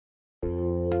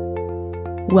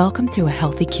Welcome to A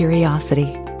Healthy Curiosity,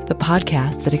 the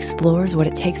podcast that explores what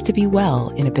it takes to be well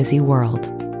in a busy world.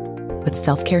 With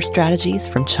self-care strategies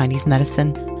from Chinese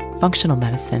medicine, functional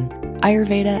medicine,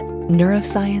 Ayurveda,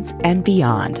 neuroscience, and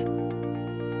beyond.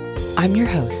 I'm your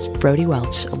host, Brody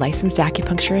Welch, a licensed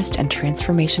acupuncturist and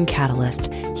transformation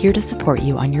catalyst, here to support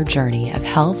you on your journey of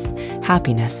health,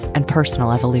 happiness, and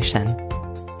personal evolution.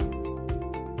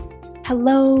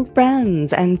 Hello,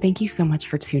 friends, and thank you so much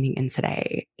for tuning in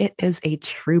today. It is a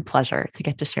true pleasure to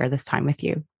get to share this time with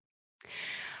you.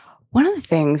 One of the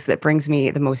things that brings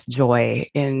me the most joy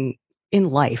in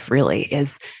life, really,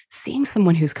 is seeing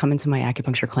someone who's come into my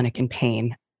acupuncture clinic in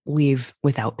pain leave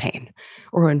without pain.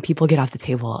 Or when people get off the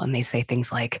table and they say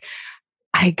things like,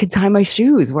 I could tie my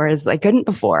shoes, whereas I couldn't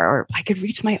before, or I could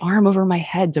reach my arm over my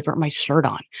head to put my shirt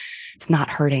on. It's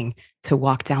not hurting to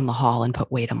walk down the hall and put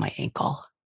weight on my ankle.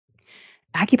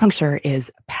 Acupuncture is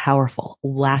powerful,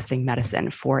 lasting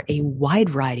medicine for a wide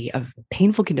variety of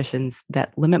painful conditions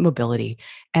that limit mobility.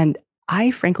 And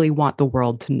I frankly want the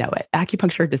world to know it.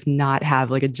 Acupuncture does not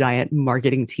have like a giant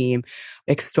marketing team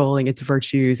extolling its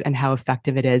virtues and how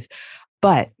effective it is,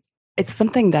 but it's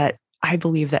something that I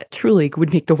believe that truly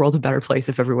would make the world a better place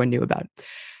if everyone knew about.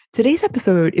 Today's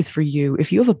episode is for you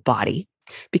if you have a body,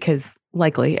 because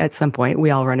likely at some point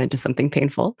we all run into something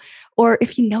painful, or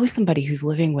if you know somebody who's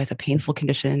living with a painful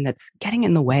condition that's getting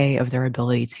in the way of their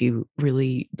ability to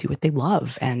really do what they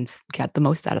love and get the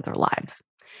most out of their lives.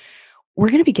 We're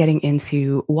going to be getting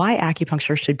into why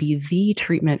acupuncture should be the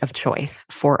treatment of choice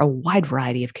for a wide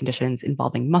variety of conditions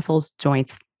involving muscles,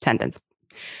 joints, tendons.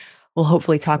 We'll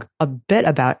hopefully talk a bit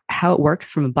about how it works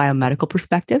from a biomedical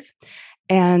perspective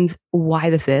and why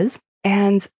this is.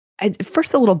 And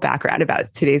first, a little background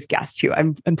about today's guest, who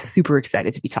I'm super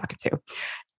excited to be talking to.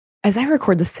 As I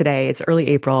record this today, it's early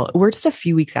April. We're just a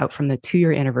few weeks out from the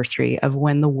 2-year anniversary of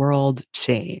when the world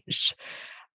changed.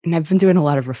 And I've been doing a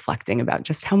lot of reflecting about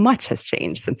just how much has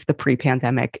changed since the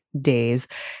pre-pandemic days,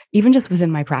 even just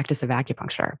within my practice of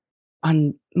acupuncture.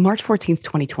 On March 14th,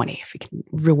 2020, if we can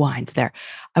rewind there,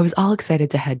 I was all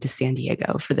excited to head to San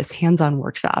Diego for this hands-on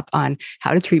workshop on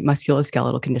how to treat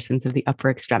musculoskeletal conditions of the upper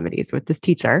extremities with this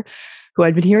teacher who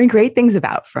I'd been hearing great things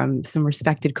about from some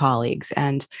respected colleagues.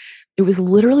 And it was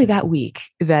literally that week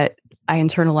that I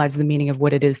internalized the meaning of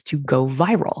what it is to go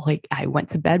viral. Like, I went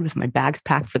to bed with my bags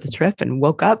packed for the trip and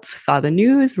woke up, saw the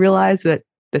news, realized that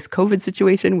this COVID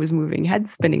situation was moving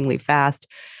head-spinningly fast,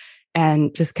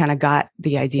 and just kind of got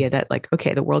the idea that, like,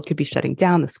 okay, the world could be shutting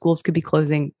down, the schools could be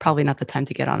closing, probably not the time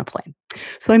to get on a plane.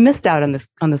 So I missed out on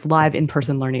this live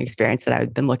in-person learning experience that I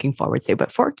had been looking forward to.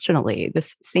 But fortunately,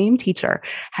 this same teacher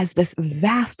has this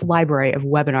vast library of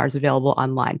webinars available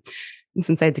online. And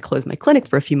since I had to close my clinic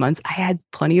for a few months, I had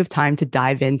plenty of time to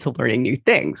dive into learning new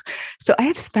things. So I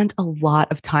have spent a lot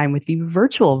of time with the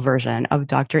virtual version of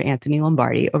Dr. Anthony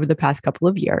Lombardi over the past couple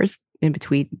of years, in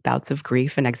between bouts of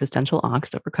grief and existential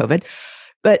angst over COVID.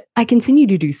 But I continue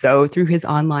to do so through his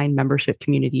online membership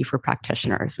community for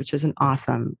practitioners, which is an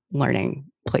awesome learning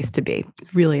place to be,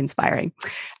 really inspiring.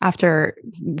 After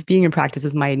being in practice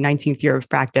as my 19th year of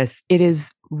practice, it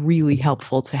is really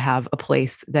helpful to have a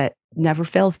place that never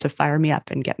fails to fire me up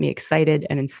and get me excited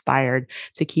and inspired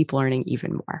to keep learning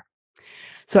even more.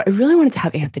 So I really wanted to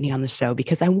have Anthony on the show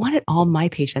because I wanted all my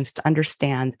patients to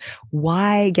understand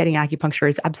why getting acupuncture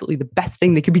is absolutely the best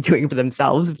thing they could be doing for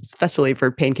themselves, especially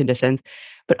for pain conditions,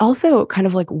 but also kind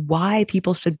of like why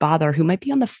people should bother who might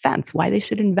be on the fence, why they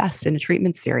should invest in a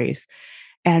treatment series.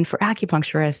 And for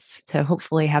acupuncturists to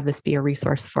hopefully have this be a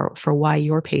resource for why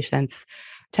your patients,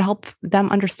 to help them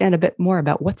understand a bit more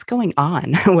about what's going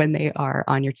on when they are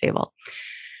on your table.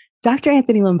 Dr.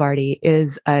 Anthony Lombardi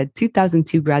is a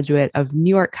 2002 graduate of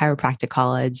New York Chiropractic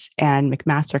College and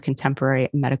McMaster Contemporary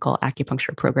Medical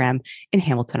Acupuncture Program in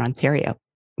Hamilton, Ontario.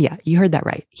 Yeah, you heard that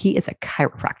right. He is a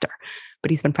chiropractor, but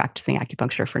he's been practicing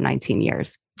acupuncture for 19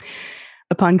 years.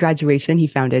 Upon graduation, he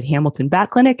founded Hamilton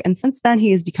Back Clinic, and since then,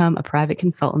 he has become a private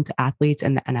consultant to athletes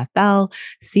in the NFL,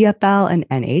 CFL, and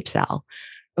NHL.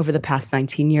 Over the past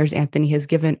 19 years, Anthony has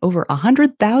given over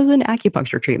 100,000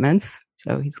 acupuncture treatments,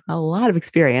 so he's got a lot of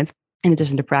experience. In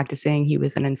addition to practicing, he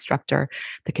was an instructor,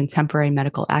 the Contemporary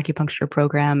Medical Acupuncture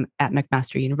Program at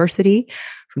McMaster University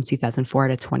from 2004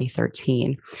 to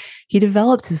 2013. He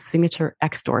developed his signature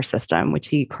X-Door system, which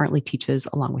he currently teaches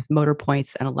along with motor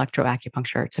points and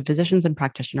electroacupuncture to physicians and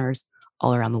practitioners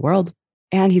all around the world.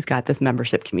 And he's got this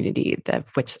membership community,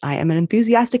 of which I am an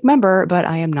enthusiastic member, but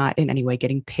I am not in any way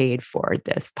getting paid for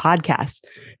this podcast.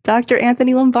 Dr.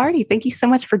 Anthony Lombardi, thank you so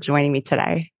much for joining me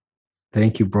today.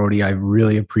 Thank you, Brody. I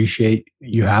really appreciate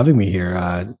you having me here.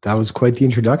 That was quite the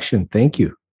introduction. Thank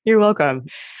you. You're welcome.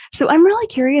 So I'm really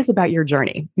curious about your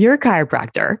journey. You're a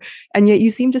chiropractor, and yet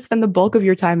you seem to spend the bulk of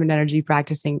your time and energy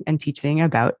practicing and teaching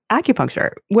about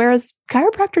acupuncture, whereas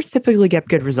chiropractors typically get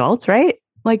good results, right?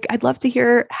 Like, I'd love to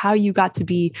hear how you got to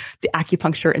be the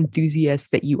acupuncture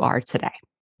enthusiast that you are today.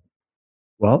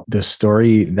 Well, the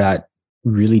story that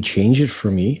really changed it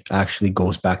for me actually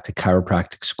goes back to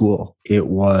chiropractic school. It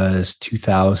was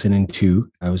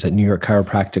 2002. I was at New York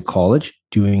Chiropractic College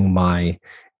doing my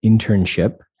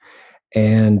internship.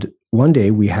 And one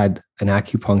day we had an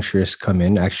acupuncturist come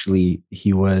in. Actually,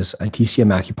 he was a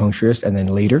TCM acupuncturist and then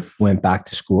later went back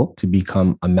to school to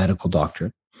become a medical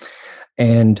doctor.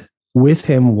 And with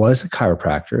him was a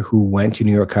chiropractor who went to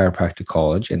New York Chiropractic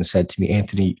College and said to me,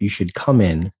 Anthony, you should come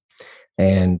in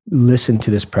and listen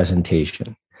to this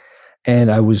presentation. And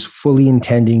I was fully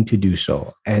intending to do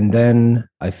so. And then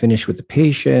I finished with the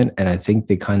patient and I think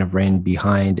they kind of ran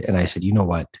behind. And I said, you know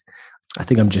what? I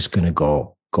think I'm just going to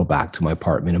go back to my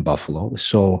apartment in Buffalo.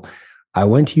 So I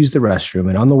went to use the restroom.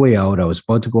 And on the way out, I was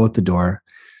about to go out the door.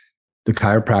 The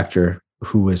chiropractor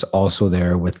who was also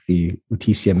there with the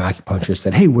TCM acupuncture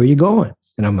said, hey, where are you going?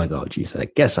 And I'm like, oh, geez, I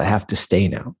guess I have to stay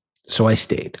now. So I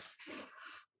stayed.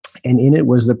 And in it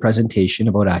was the presentation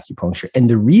about acupuncture. And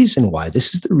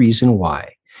this is the reason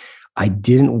why I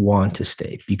didn't want to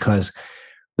stay, because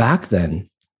back then,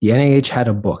 the NIH had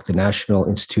a book, the National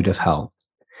Institute of Health.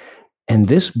 And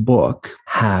this book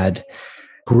had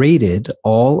graded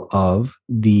all of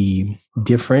the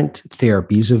different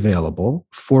therapies available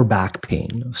for back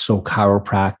pain. So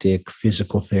chiropractic,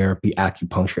 physical therapy,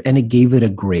 acupuncture, and it gave it a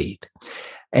grade.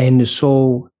 And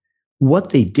so what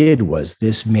they did was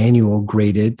this manual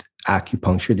graded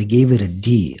acupuncture, they gave it a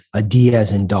D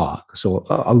as in dog. So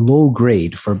a low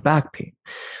grade for back pain.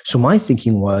 So my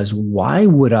thinking was, why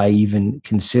would I even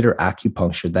consider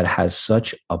acupuncture that has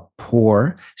such a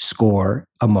poor score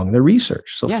among the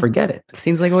research? So forget it.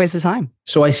 Seems like a waste of time.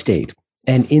 So I stayed.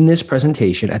 And in this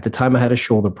presentation, at the time I had a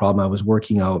shoulder problem, I was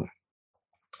working out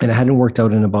and I hadn't worked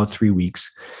out in about 3 weeks.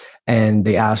 And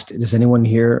they asked, does anyone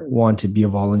here want to be a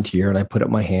volunteer? And I put up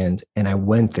my hand and I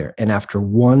went there. And after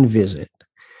one visit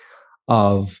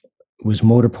it was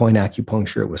motor point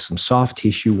acupuncture, it was some soft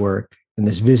tissue work. And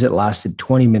this visit lasted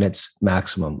 20 minutes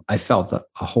maximum. I felt a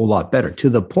whole lot better, to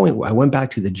the point where I went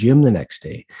back to the gym the next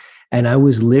day and I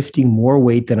was lifting more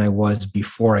weight than I was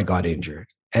before I got injured.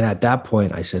 And at that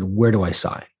point I said, where do I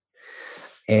sign?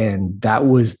 And that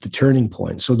was the turning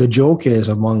point. So the joke is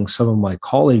among some of my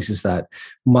colleagues is that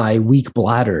my weak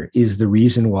bladder is the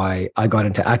reason why I got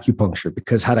into acupuncture,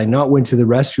 because had I not went to the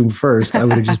restroom first, I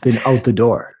would have just been out the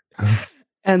door.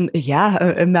 And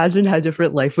imagine how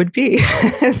different life would be.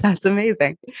 That's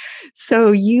amazing.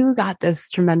 So you got this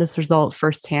tremendous result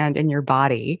firsthand in your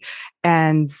body.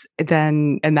 And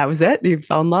that was it. You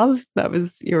fell in love. That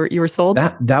was, you were sold.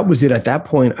 That was it. At that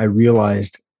point, I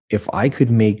realized if I could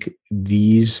make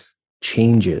these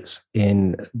changes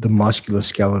in the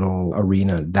musculoskeletal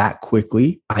arena that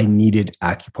quickly, I needed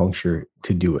acupuncture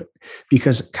to do it,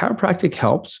 because chiropractic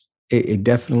helps. It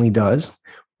definitely does.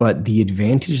 But the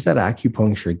advantage that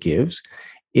acupuncture gives,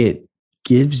 it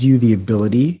gives you the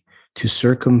ability to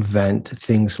circumvent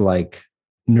things like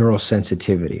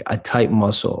neurosensitivity, a tight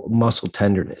muscle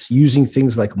tenderness. Using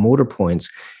things like motor points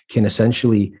can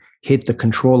essentially hit the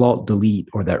Control-Alt-Delete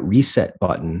or that reset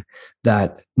button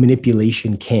that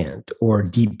manipulation can't, or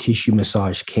deep tissue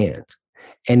massage can't.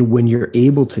 And when you're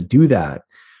able to do that,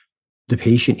 the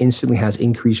patient instantly has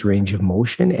increased range of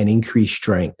motion and increased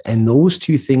strength. And those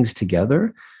two things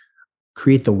together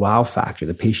create the wow factor.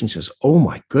 The patient says, oh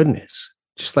my goodness,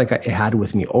 just like it had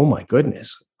with me, oh my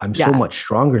goodness, I'm so much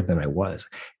stronger than I was.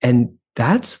 And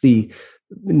that's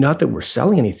not that we're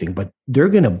selling anything, but they're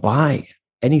going to buy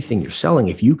anything you're selling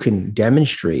if you can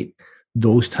demonstrate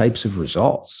those types of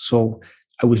results. So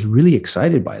I was really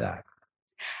excited by that.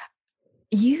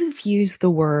 You've used the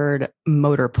word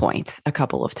motor points a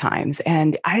couple of times,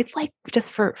 and I'd like, just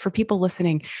for people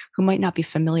listening who might not be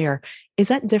familiar, is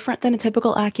that different than a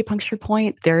typical acupuncture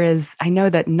point? I know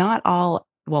that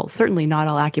certainly not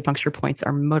all acupuncture points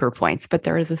are motor points, but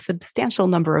there is a substantial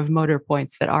number of motor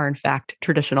points that are in fact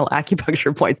traditional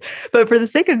acupuncture points. But for the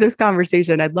sake of this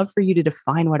conversation, I'd love for you to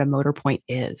define what a motor point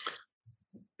is.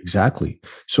 Exactly.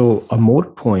 So a motor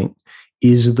point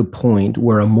is the point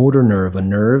where a motor nerve, a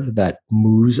nerve that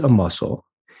moves a muscle,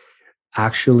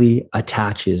 actually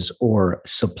attaches or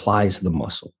supplies the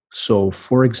muscle. So,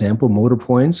 for example, motor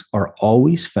points are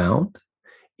always found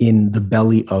in the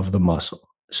belly of the muscle.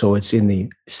 So it's in the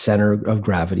center of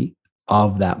gravity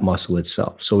of that muscle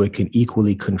itself. So it can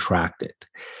equally contract it.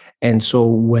 And so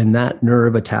when that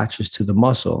nerve attaches to the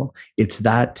muscle, it's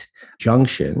that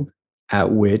junction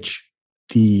at which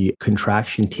the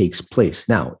contraction takes place.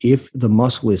 Now, if the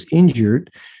muscle is injured,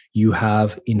 you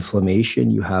have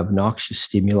inflammation, you have noxious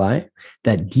stimuli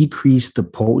that decrease the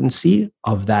potency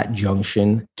of that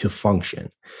junction to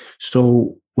function.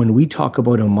 So when we talk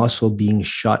about a muscle being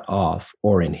shut off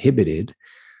or inhibited,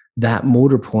 that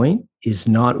motor point is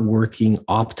not working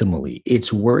optimally.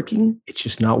 It's working, it's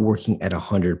just not working at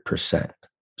 100%.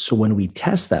 So when we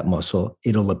test that muscle,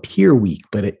 it'll appear weak,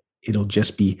 but it'll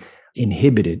just be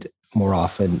inhibited more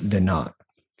often than not.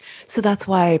 So that's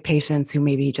why patients who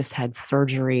maybe just had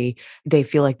surgery, they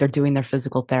feel like they're doing their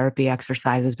physical therapy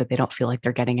exercises, but they don't feel like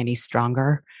they're getting any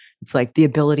stronger. It's like the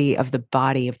ability of the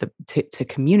body to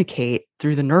communicate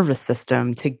through the nervous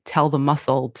system to tell the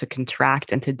muscle to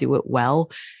contract and to do it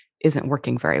well isn't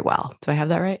working very well. Do I have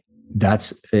that right?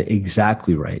 That's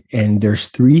exactly right. And there's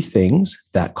three things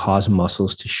that cause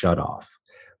muscles to shut off.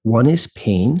 One is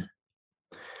pain.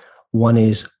 One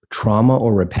is trauma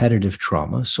or repetitive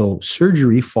trauma. So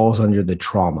surgery falls under the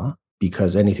trauma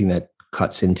because anything that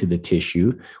cuts into the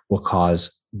tissue will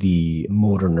cause the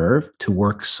motor nerve to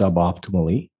work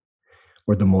suboptimally,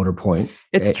 or the motor point.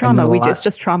 It's And trauma. It's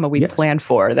just trauma we yes. plan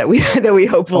for that we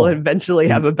hope will Oh, eventually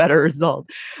have a better result.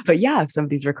 But yeah, if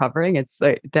somebody's recovering, it's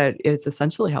like that is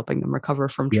essentially helping them recover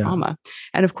from yeah. trauma.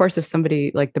 And of course, if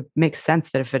somebody like the makes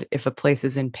sense that if a place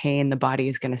is in pain, the body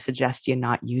is going to suggest you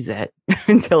not use it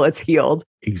until it's healed.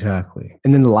 Exactly.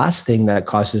 And then the last thing that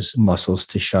causes muscles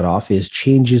to shut off is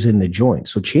changes in the joint.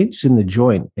 So changes in the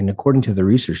joint, and according to the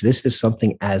research, this is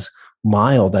something as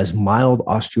mild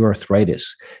osteoarthritis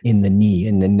in the knee.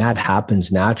 And then that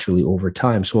happens naturally over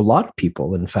time. So a lot of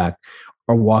people, in fact,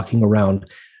 are walking around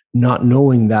not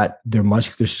knowing that their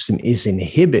muscular system is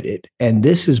inhibited. And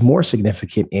this is more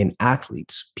significant in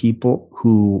athletes, people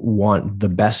who want the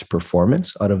best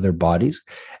performance out of their bodies.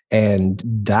 And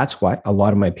that's why a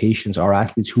lot of my patients are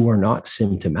athletes who are not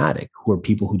symptomatic, who are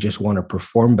people who just want to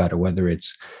perform better, whether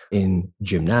it's in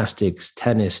gymnastics,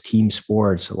 tennis, team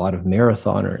sports, a lot of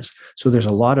marathoners. So there's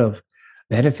a lot of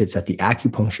benefits that the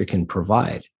acupuncture can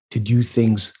provide to do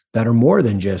things that are more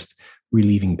than just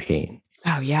relieving pain.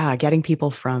 Oh yeah, getting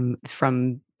people from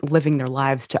living their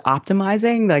lives to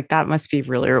optimizing, like that must be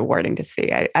really rewarding to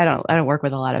see. I don't work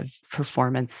with a lot of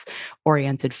performance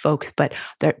oriented folks, but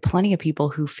there are plenty of people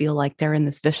who feel like they're in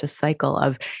this vicious cycle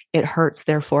of it hurts,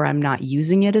 therefore I'm not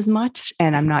using it as much,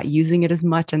 and I'm not using it as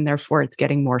much, and therefore it's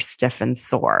getting more stiff and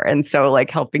sore. And so like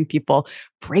helping people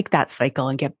break that cycle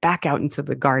and get back out into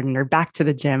the garden or back to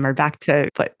the gym or back to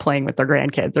playing with their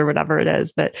grandkids or whatever it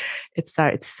is, that it's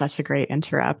such a great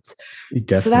interrupt. It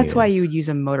So definitely that's why you is. would use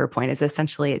a motor point. Is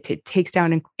essentially it takes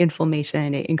down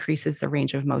inflammation, it increases the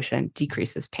range of motion,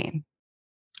 decreases pain.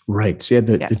 Right. So yeah,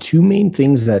 Yeah, the two main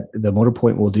things that the motor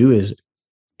point will do is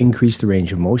increase the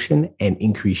range of motion and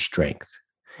increase strength.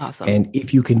 awesome. And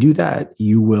if you can do that,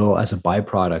 you will, as a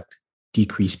byproduct,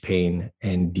 decrease pain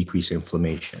and decrease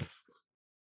inflammation.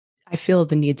 I feel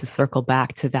the need to circle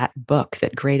back to that book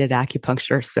that graded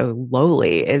acupuncture so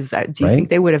lowly. Do you think Right.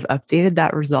 they would have updated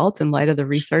that result in light of the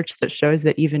research that shows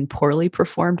that even poorly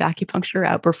performed acupuncture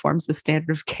outperforms the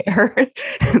standard of care?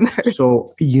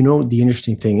 So, the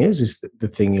interesting thing is the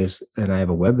thing is, and I have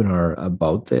a webinar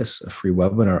about this, a free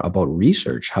webinar about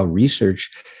research, how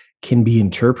research can be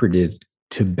interpreted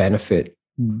to benefit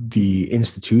the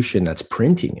institution that's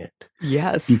printing it.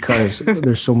 Yes. Because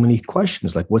there's so many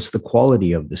questions like what's the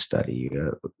quality of the study,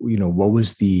 what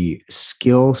was the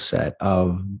skill set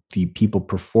of the people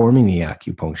performing the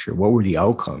acupuncture, what were the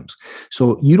outcomes?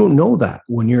 So you don't know that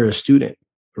when you're a student,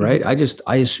 right? Mm-hmm.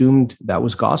 I assumed that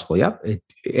was gospel. Yep.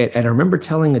 And I remember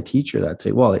telling a teacher that,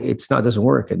 say, well, it's not, it doesn't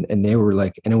work. And they were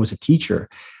like, and it was a teacher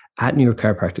at New York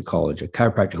Chiropractic College, a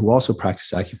chiropractor who also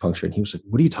practiced acupuncture. And he was like,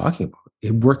 what are you talking about?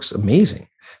 It works amazing.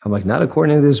 I'm like, not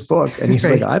according to this book. And he's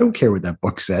like, Right. I don't care what that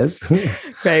book says.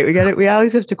 Right. We got it. We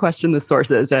always have to question the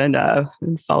sources and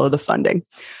follow the funding.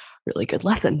 Really good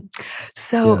lesson.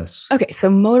 So, Yes. okay, so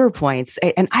motor points.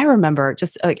 And I remember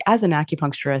just like as an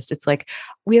acupuncturist, it's like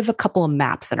we have a couple of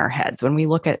maps in our heads. When we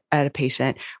look at a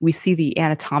patient, we see the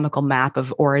anatomical map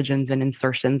of origins and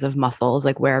insertions of muscles,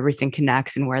 like where everything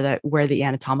connects and where the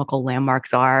anatomical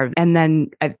landmarks are. And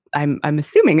then I'm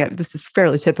assuming that this is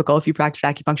fairly typical if you practice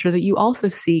acupuncture, that you also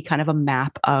see kind of a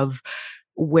map of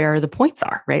where the points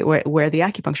are, right? Where the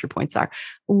acupuncture points are.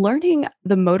 Learning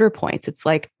the motor points, it's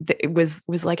like it was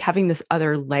like having this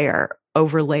other layer.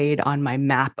 overlaid on my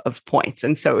map of points.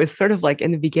 And so it was sort of like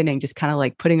in the beginning, just kind of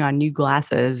like putting on new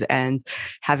glasses and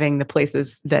having the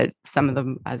places that some of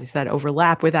them, as I said,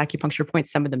 overlap with acupuncture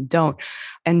points, some of them don't.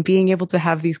 And being able to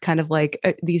have these kind of like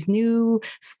these new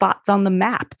spots on the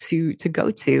map to go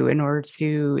to in order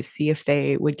to see if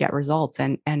they would get results.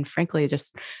 And frankly,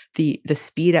 just the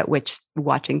speed at which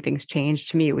watching things change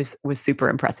to me was super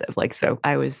impressive. Like, so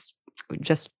I was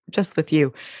just with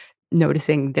you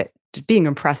noticing that, being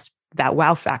impressed, that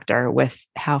wow factor with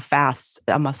how fast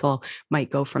a muscle might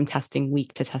go from testing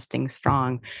weak to testing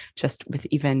strong, just with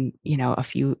even, a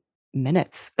few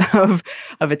minutes of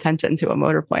attention to a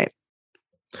motor point.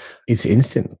 It's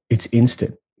instant. It's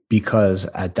instant because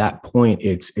at that point,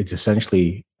 it's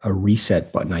essentially a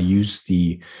reset button. I use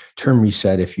the term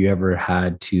reset if you ever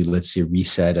had to, let's say,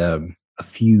 reset a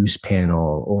fuse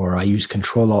panel, or I use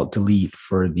Control Alt Delete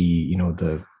for the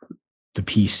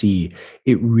PC.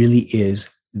 It really is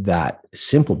that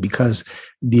simple because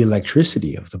the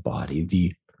electricity of the body,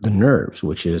 the nerves,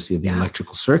 which is the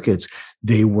electrical circuits,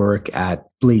 they work at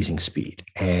blazing speed.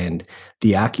 And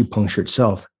the acupuncture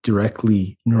itself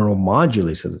directly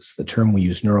neuromodulates. So that's the term we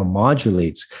use,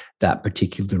 neuromodulates that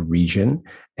particular region.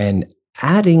 And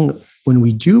adding, when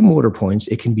we do motor points,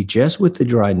 it can be just with the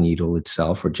dry needle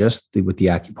itself or just with the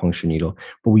acupuncture needle,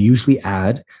 but we usually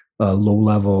add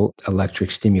low-level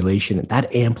electric stimulation.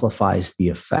 That amplifies the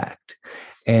effect.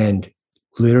 And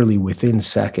literally within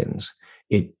seconds,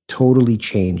 it totally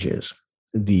changes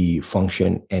the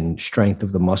function and strength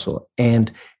of the muscle.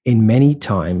 And in many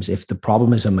times, if the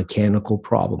problem is a mechanical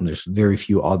problem, there's very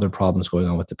few other problems going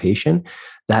on with the patient,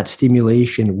 that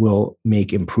stimulation will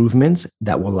make improvements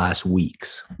that will last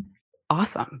weeks.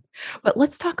 Awesome. But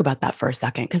let's talk about that for a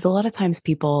second, because a lot of times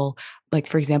people, like,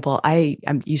 for example,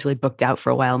 I'm usually booked out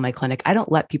for a while in my clinic. I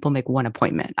don't let people make one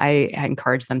appointment. I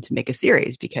encourage them to make a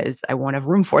series because I won't have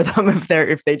room for them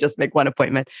if they just make one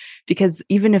appointment. Because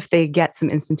even if they get some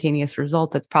instantaneous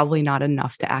result, that's probably not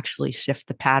enough to actually shift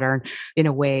the pattern in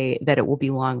a way that it will be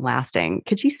long lasting.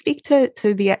 Could you speak to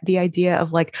the idea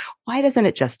of, like, why doesn't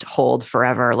it just hold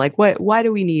forever? Like, why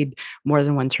do we need more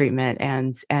than one treatment?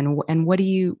 And what do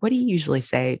you usually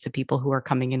say to people who are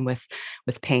coming in with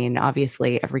pain?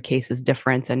 Obviously, every case is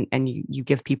different, and you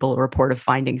give people a report of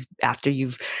findings after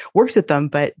you've worked with them.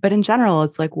 But in general,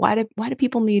 it's like, why do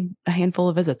people need a handful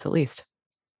of visits at least?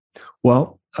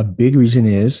 Well, a big reason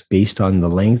is based on the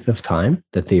length of time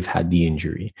that they've had the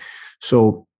injury.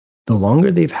 So the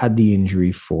longer they've had the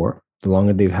injury for, the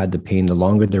longer they've had the pain, the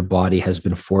longer their body has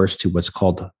been forced to what's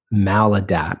called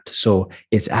maladapt. So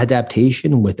it's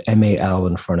adaptation with MAL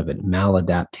in front of it,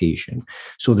 maladaptation.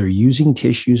 So they're using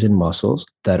tissues and muscles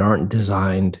that aren't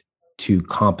designed to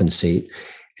compensate,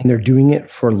 and they're doing it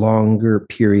for longer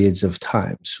periods of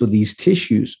time. So these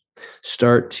tissues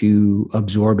start to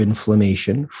absorb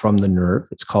inflammation from the nerve.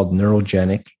 It's called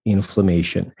neurogenic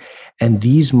inflammation. And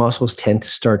these muscles tend to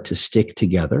start to stick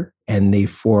together, and they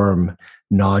form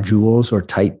nodules or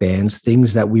tight bands,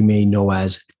 things that we may know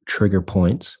as trigger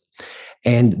points.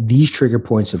 And these trigger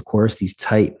points, of course, these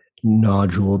tight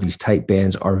these tight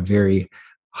bands are very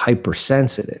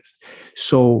hypersensitive.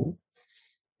 So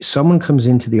someone comes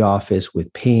into the office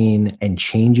with pain and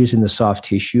changes in the soft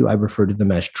tissue. I refer to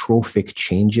them as trophic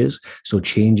changes. So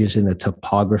changes in the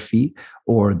topography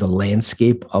or the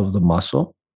landscape of the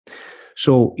muscle.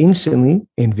 So instantly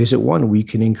in visit one, we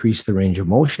can increase the range of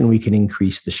motion, we can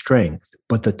increase the strength,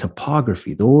 but the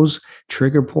topography, those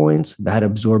trigger points, that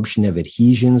absorption of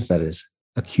adhesions that is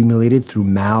accumulated through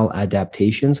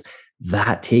maladaptations,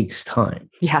 that takes time.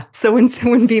 Yeah. So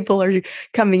when people are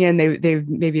coming in,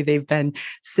 they've been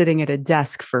sitting at a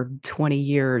desk for 20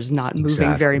 years, not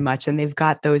moving very much, and they've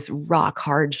got those rock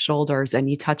hard shoulders, and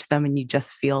you touch them and you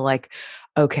just feel like,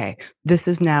 okay, this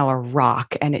is now a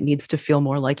rock and it needs to feel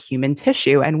more like human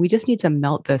tissue. And we just need to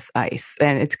melt this ice.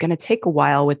 And it's going to take a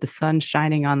while with the sun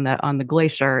shining on the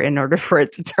glacier in order for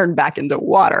it to turn back into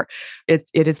water. It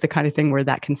is the kind of thing where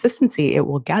that consistency, it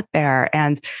will get there.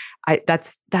 And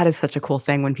that is such a cool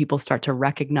thing when people start to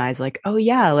recognize, like, oh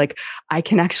yeah, like I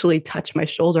can actually touch my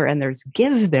shoulder and there's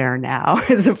give there now,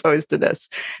 as opposed to this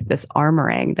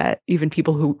armoring that even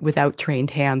people who without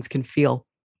trained hands can feel.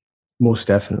 Most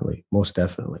definitely. Most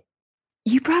definitely.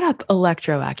 You brought up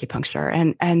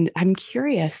electroacupuncture, and I'm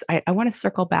curious. I want to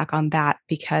circle back on that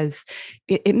because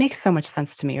it makes so much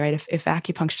sense to me, right? If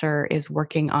acupuncture is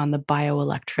working on the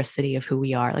bioelectricity of who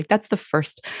we are, like that's the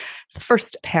first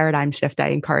paradigm shift I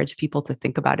encourage people to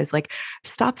think about is like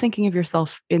stop thinking of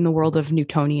yourself in the world of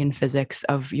Newtonian physics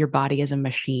of your body as a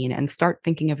machine and start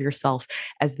thinking of yourself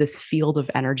as this field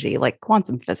of energy, like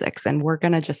quantum physics. And we're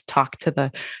gonna just talk to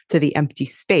the empty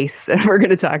space, and we're going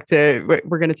to talk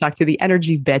to the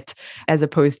energy bit as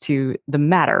opposed to the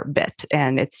matter bit,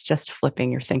 and it's just flipping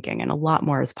your thinking, and a lot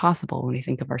more is possible when we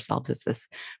think of ourselves as this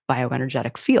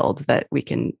bioenergetic field that we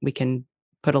can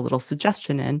put a little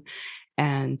suggestion in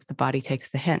and the body takes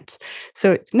the hint.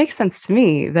 So it makes sense to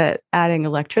me that adding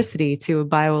electricity to a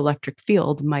bioelectric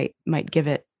field might give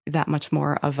it that much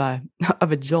more of a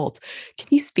of a jolt. Can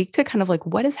you speak to kind of like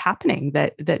what is happening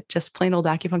that just plain old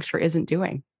acupuncture isn't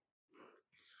doing?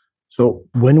 So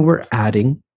when we're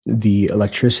adding the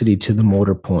electricity to the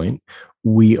motor point,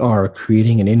 we are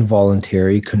creating an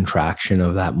involuntary contraction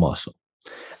of that muscle.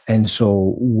 And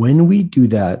so when we do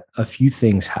that, a few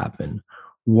things happen.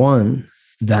 One,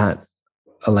 that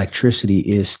electricity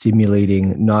is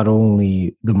stimulating not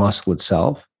only the muscle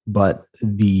itself, but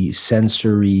the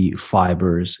sensory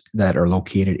fibers that are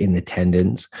located in the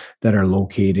tendons, that are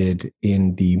located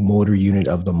in the motor unit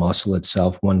of the muscle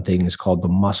itself. One thing is called the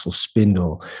muscle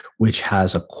spindle, which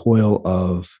has a coil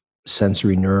of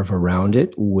sensory nerve around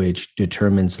it, which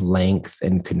determines length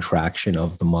and contraction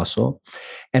of the muscle.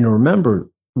 And remember,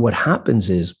 what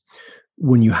happens is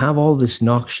when you have all this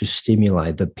noxious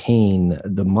stimuli, the pain,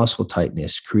 the muscle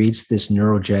tightness creates this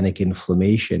neurogenic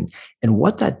inflammation. And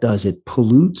what that does, it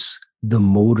pollutes the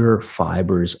motor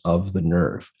fibers of the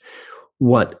nerve.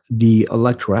 What the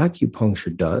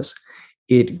electroacupuncture does,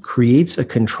 it creates a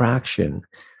contraction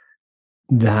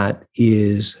that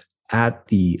is at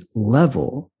the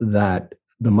level that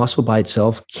the muscle by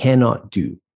itself cannot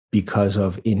do because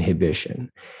of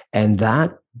inhibition. And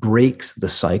that breaks the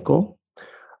cycle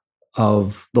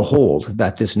of the hold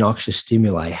that this noxious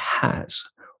stimuli has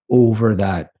over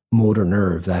that motor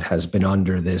nerve that has been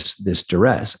under this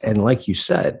duress. And like you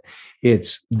said,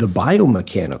 it's the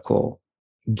biomechanical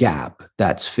gap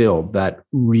that's filled that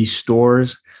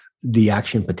restores the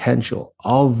action potential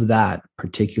of that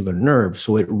particular nerve.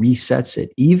 So it resets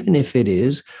it, even if it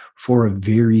is for a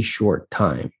very short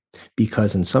time.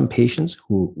 Because in some patients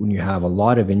who, when you have a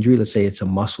lot of injury, let's say it's a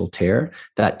muscle tear,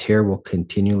 that tear will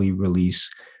continually release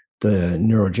the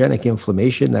neurogenic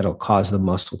inflammation that'll cause the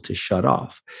muscle to shut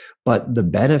off. But the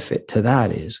benefit to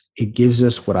that is it gives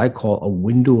us what I call a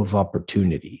window of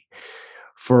opportunity.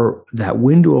 For that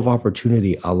window of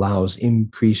opportunity allows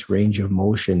increased range of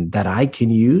motion that I can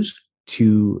use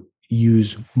to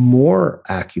use more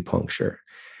acupuncture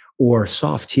or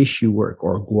soft tissue work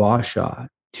or gua sha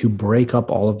to break up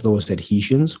all of those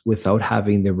adhesions without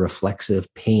having the reflexive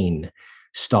pain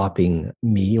stopping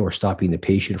me or stopping the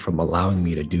patient from allowing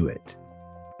me to do it.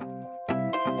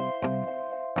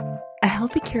 A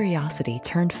Healthy Curiosity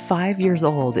turned 5 years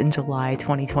old in July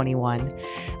 2021,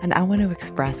 and I want to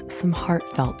express some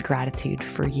heartfelt gratitude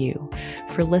for you,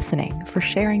 for listening, for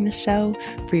sharing the show,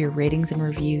 for your ratings and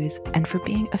reviews, and for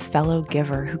being a fellow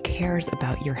giver who cares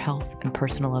about your health and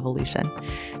personal evolution.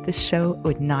 This show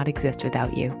would not exist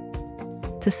without you.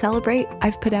 To celebrate,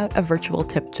 I've put out a virtual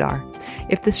tip jar.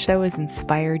 If this show has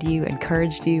inspired you,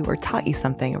 encouraged you, or taught you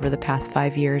something over the past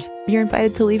 5 years, you're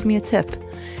invited to leave me a tip.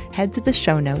 Head to the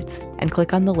show notes and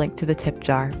click on the link to the tip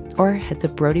jar, or head to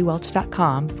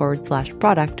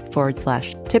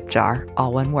brodywelch.com/product/tip jar,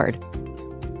 all one word.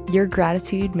 Your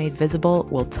gratitude made visible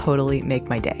will totally make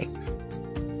my day.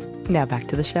 Now back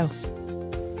to the show.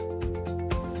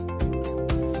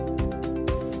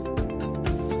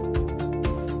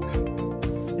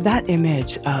 That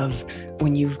image of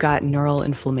when you've got neural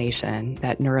inflammation,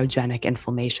 that neurogenic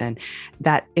inflammation,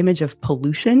 that image of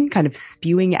pollution kind of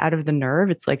spewing out of the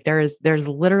nerve. It's like there's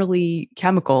literally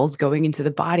chemicals going into the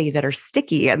body that are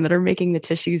sticky and that are making the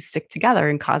tissues stick together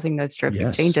and causing those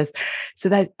trophic changes. So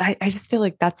that I just feel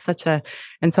like that's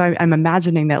and so I'm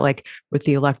imagining that like with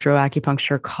the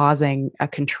electroacupuncture causing a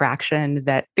contraction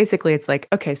that basically it's like,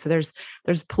 okay, so there's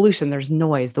pollution, there's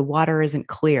noise, the water isn't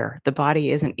clear, the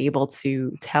body isn't able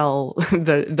to tell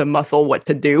the muscle what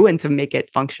to do and to make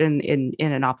it function in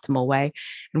an optimal way.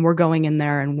 And we're going in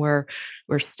there and we're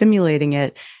stimulating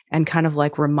it and kind of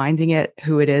like reminding it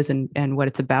who it is and what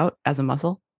it's about as a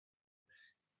muscle.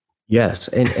 Yes.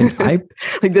 And I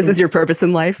like this is your purpose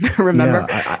in life. Remember?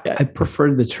 I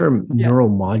prefer the term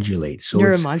neuromodulate. So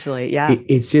neuromodulate.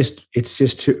 It's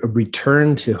just to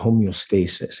return to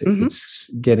homeostasis. It's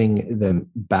getting them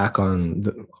back on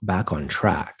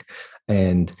track.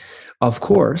 And of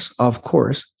course,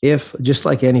 if just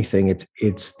like anything,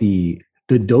 it's the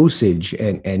dosage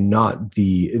and not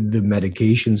the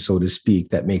medication, so to speak,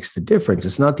 that makes the difference.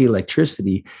 It's not the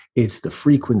electricity, it's the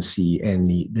frequency and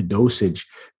the dosage.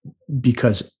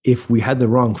 Because if we had the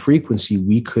wrong frequency,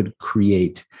 we could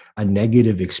create a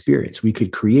negative experience. We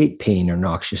could create pain or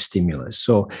noxious stimulus.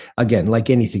 So again, like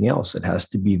anything else, it has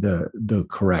to be the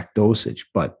correct dosage.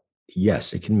 But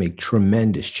yes, it can make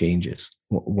tremendous changes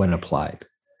when applied.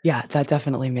 Yeah, that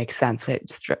definitely makes sense.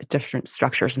 Different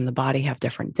structures in the body have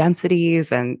different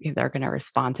densities and they're going to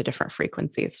respond to different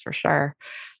frequencies for sure.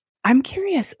 I'm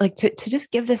curious, like to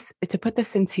just give this, to put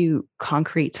this into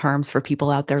concrete terms for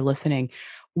people out there listening,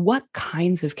 what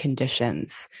kinds of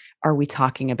conditions are we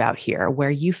talking about here where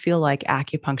you feel like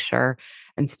acupuncture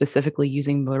and specifically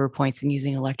using motor points and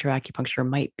using electroacupuncture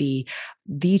might be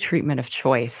the treatment of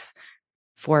choice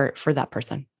for that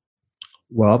person?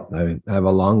 Well, I have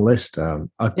a long list. Yeah,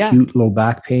 Acute low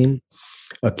back pain,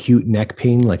 acute neck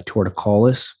pain like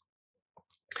torticollis,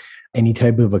 any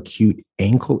type of acute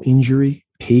ankle injury,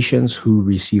 patients who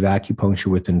receive acupuncture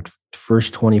within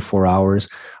first 24 hours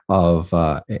of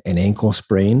an ankle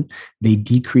sprain, they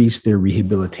decrease their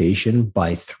rehabilitation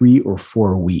by 3 or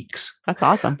 4 weeks. that's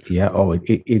awesome. Yeah. Oh,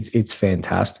 it's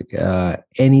fantastic.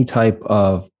 Any type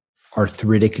of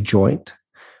arthritic joint,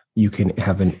 you can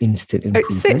have an instant Say,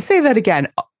 improvement. say that again.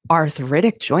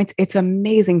 Arthritic joints. It's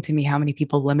amazing to me how many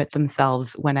people limit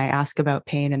themselves when I ask about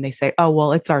pain and they say, oh,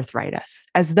 well, it's arthritis,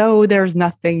 as though there's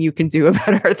nothing you can do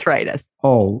about arthritis.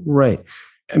 Oh, right.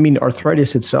 I mean,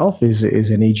 arthritis itself is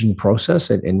an aging process,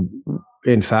 and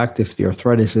in fact, if the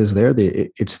arthritis is there,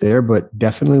 it's there. But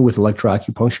definitely with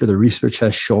electroacupuncture, the research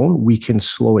has shown we can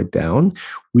slow it down.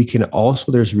 We can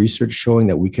also, there's research showing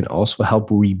that we can also help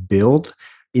rebuild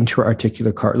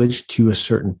intra-articular cartilage to a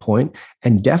certain point,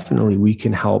 and definitely we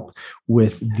can help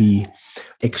with the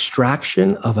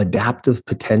extraction of adaptive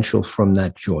potential from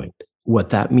that joint. What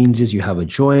that means is you have a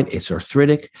joint, it's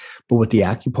arthritic, but what the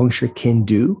acupuncture can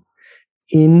do,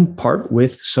 in part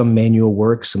with some manual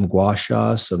work, some gua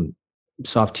sha, some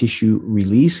soft tissue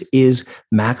release, is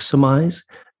maximize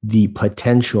the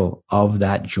potential of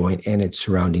that joint and its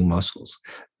surrounding muscles.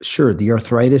 Sure, the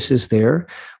arthritis is there,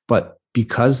 but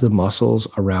because the muscles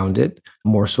around it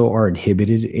more so are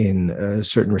inhibited in a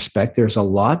certain respect, there's a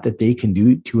lot that they can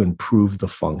do to improve the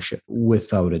function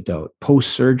without a doubt.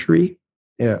 Post surgery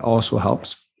also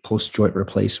helps, post joint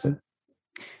replacement.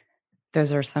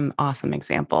 Those are some awesome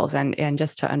examples. And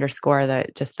just to underscore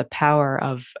that, just the power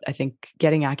of, I think,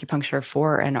 getting acupuncture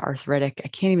for an arthritic, I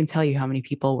can't even tell you how many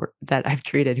people that I've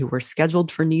treated who were scheduled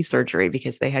for knee surgery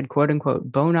because they had quote unquote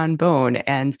bone on bone,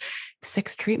 and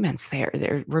 6 treatments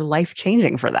there were life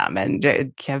changing for them, and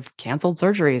have canceled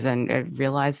surgeries and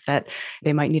realized that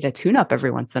they might need a tune up every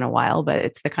once in a while. But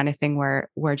it's the kind of thing where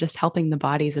we're just helping the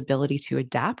body's ability to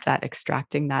adapt, that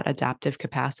extracting that adaptive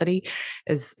capacity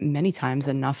is many times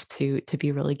enough to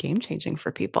be really game changing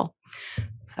for people.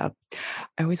 So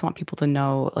I always want people to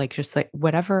know, like, just like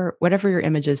whatever your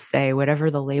images say, whatever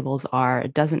the labels are,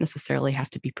 it doesn't necessarily have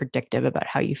to be predictive about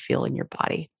how you feel in your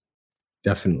body.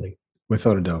 Definitely,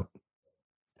 without a doubt.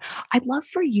 I'd love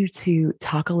for you to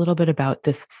talk a little bit about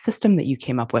this system that you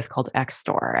came up with called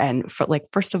X-Store. And for, like,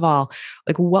 first of all,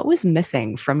 like, what was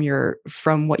missing from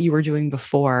what you were doing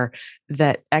before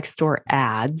that X-Store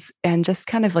adds? And just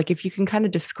kind of like, if you can kind of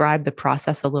describe the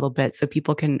process a little bit so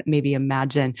people can maybe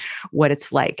imagine what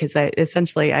it's like. Because I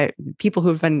people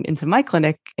who've been into my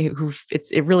clinic,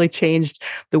 it really changed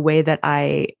the way that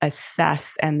I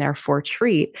assess and therefore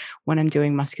treat when I'm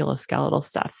doing musculoskeletal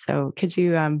stuff. So could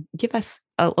you give us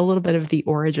a little bit of the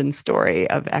origin story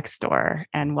of X-Store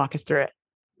and walk us through it?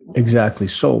 Exactly.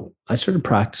 So I started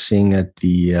practicing at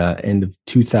the end of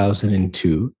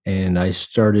 2002, and I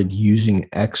started using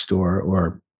Xstore,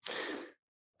 or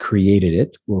created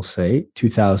it, we'll say,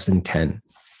 2010.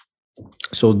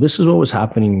 So this is what was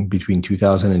happening between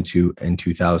 2002 and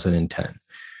 2010.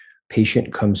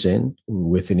 Patient comes in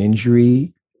with an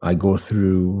injury. I go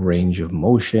through range of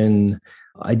motion.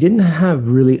 I didn't have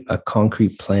really a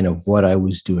concrete plan of what I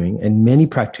was doing. And many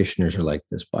practitioners are like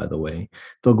this, by the way.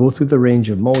 They'll go through the range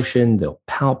of motion, they'll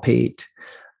palpate,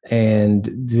 and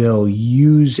they'll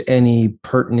use any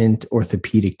pertinent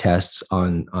orthopedic tests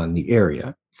on the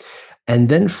area. And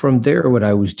then from there, what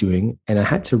I was doing, and I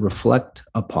had to reflect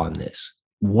upon this,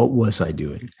 what was I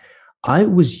doing? I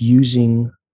was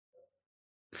using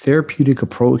therapeutic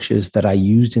approaches that I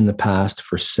used in the past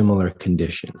for similar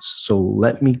conditions. So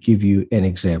let me give you an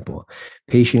example.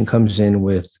 Patient comes in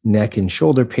with neck and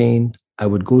shoulder pain. I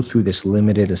would go through this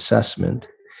limited assessment.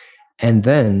 And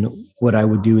then what I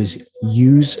would do is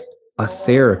use a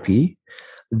therapy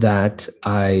that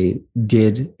I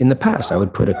did in the past. I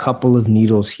would put a couple of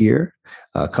needles here,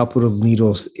 a couple of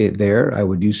needles there. I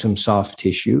would do some soft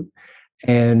tissue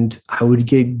and I would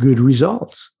get good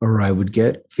results or I would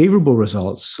get favorable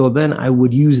results. So then I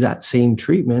would use that same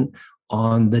treatment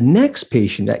on the next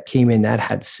patient that came in that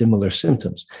had similar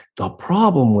symptoms. The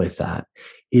problem with that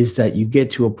is that you get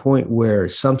to a point where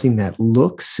something that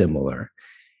looks similar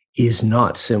is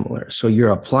not similar. So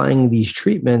you're applying these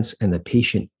treatments and the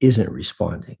patient isn't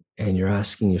responding. And you're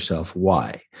asking yourself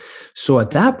why. So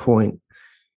at that point,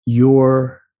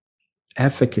 your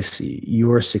efficacy,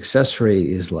 your success rate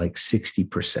is like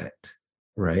 60%,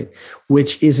 right?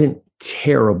 Which isn't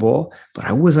terrible, but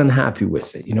I was unhappy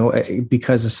with it,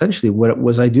 because essentially what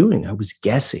was I doing? I was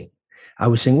guessing. I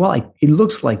was saying, well, it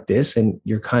looks like this, and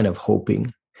you're kind of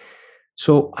hoping.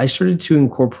 So I started to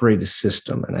incorporate a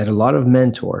system, and I had a lot of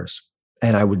mentors,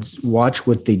 and I would watch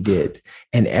what they did,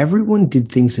 and everyone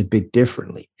did things a bit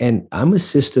differently. And I'm a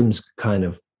systems kind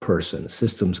of person, a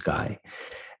systems guy.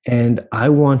 And I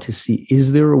want to see,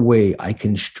 is there a way I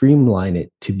can streamline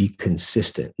it to be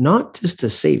consistent, not just to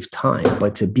save time,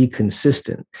 but to be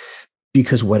consistent?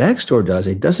 Because what XStore does,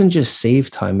 it doesn't just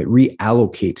save time, it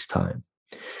reallocates time.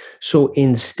 So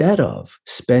instead of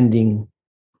spending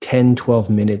 10,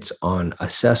 12 minutes on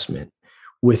assessment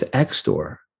with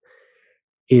XStore,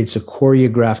 it's a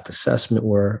choreographed assessment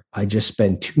where I just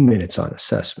spend 2 minutes on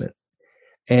assessment.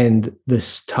 And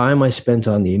this time I spent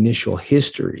on the initial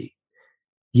history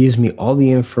gives me all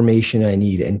the information I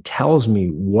need and tells me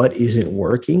what isn't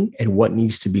working and what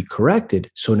needs to be corrected.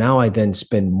 So now I then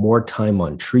spend more time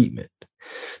on treatment.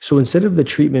 So instead of the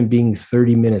treatment being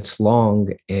 30 minutes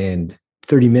long and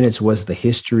 30 minutes was the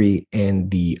history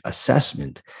and the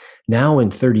assessment, now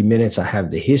in 30 minutes, I have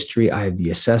the history, I have the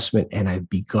assessment, and I've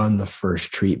begun the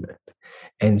first treatment.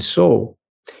 And so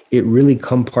it really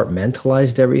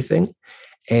compartmentalized everything.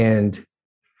 And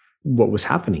what was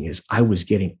happening is I was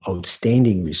getting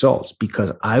outstanding results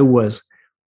because I was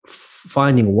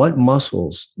finding what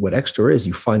XStore is,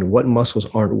 you find what muscles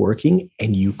aren't working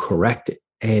and you correct it.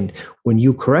 And when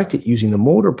you correct it using the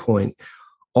motor point,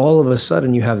 all of a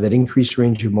sudden you have that increased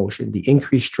range of motion, the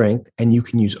increased strength, and you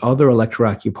can use other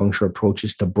electroacupuncture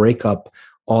approaches to break up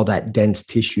all that dense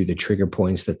tissue, the trigger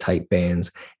points, the tight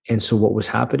bands. And so what was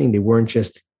happening, they weren't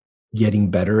just getting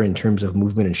better in terms of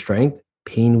movement and strength,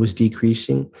 pain was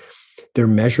decreasing, their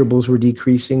measurables were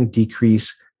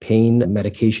decrease pain,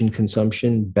 medication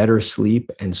consumption, better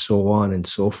sleep, and so on and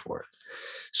so forth.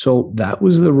 So that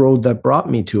was the road that brought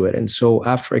me to it. And so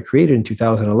after I created in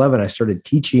 2011, I started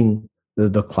teaching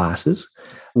the classes,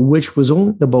 which was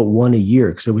only about one a year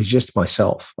because it was just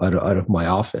myself out of my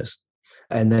office.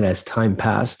 And then as time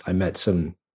passed, I met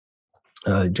some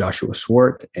Joshua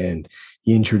Swart, and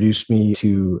he introduced me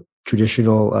to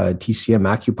traditional TCM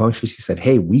acupuncture. He said,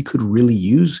 hey, we could really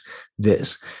use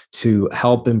this to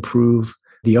help improve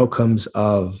the outcomes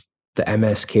of the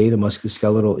MSK, the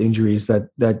musculoskeletal injuries that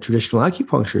traditional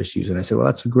acupuncturists use. And I said, well,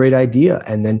 that's a great idea.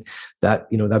 And then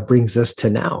that brings us to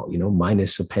now,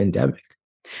 minus a pandemic.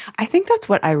 I think that's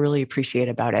what I really appreciate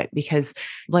about it because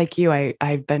like you,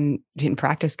 I've been in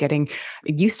practice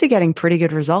used to getting pretty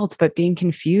good results, but being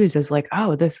confused as like,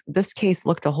 oh, this case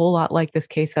looked a whole lot like this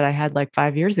case that I had like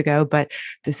 5 years ago, but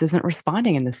this isn't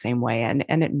responding in the same way. And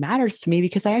it matters to me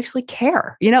because I actually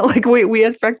care, like we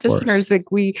as practitioners,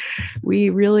 like we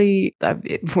really,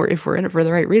 if we're in it for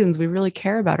the right reasons, we really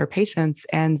care about our patients,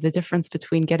 and the difference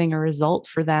between getting a result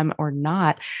for them or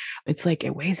not, it's like,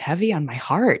 it weighs heavy on my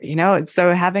heart, and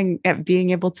so being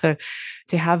able to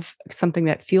have something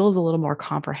that feels a little more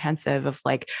comprehensive of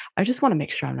like, I just want to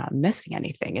make sure I'm not missing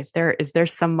anything. Is there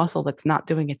some muscle that's not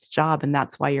doing its job, and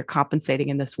that's why you're compensating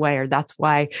in this way, or that's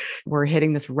why we're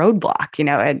hitting this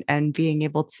roadblock, and being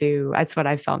able to, that's what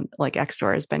I found like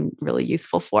XStore has been really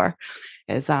useful for,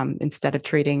 is instead of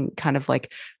treating kind of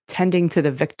like tending to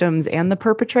the victims and the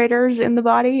perpetrators in the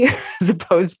body, as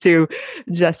opposed to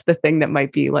just the thing that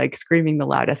might be like screaming the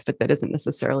loudest, but that isn't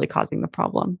necessarily causing the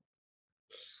problem.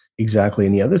 Exactly.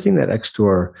 And the other thing that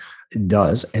XStore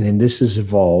does, and then this has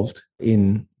evolved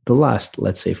in the last,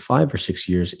 let's say, 5 or 6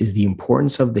 years, is the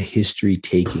importance of the history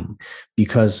taking.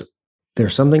 Because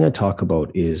there's something I talk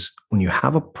about is when you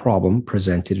have a problem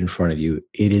presented in front of you,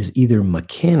 it is either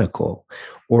mechanical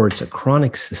or it's a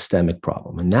chronic systemic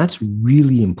problem. And that's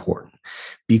really important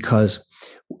because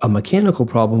a mechanical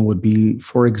problem would be,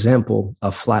 for example,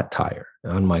 a flat tire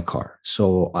on my car.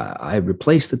 So I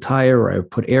replace the tire or I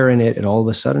put air in it, and all of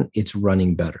a sudden it's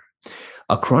running better.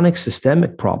 A chronic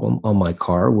systemic problem on my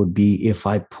car would be if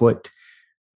I put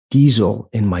diesel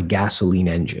in my gasoline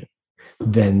engine.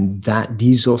 then that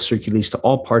diesel circulates to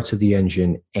all parts of the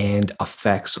engine and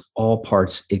affects all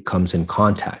parts it comes in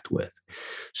contact with.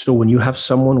 So when you have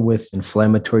someone with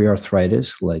inflammatory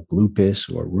arthritis like lupus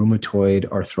or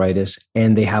rheumatoid arthritis,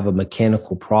 and they have a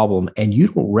mechanical problem and you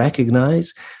don't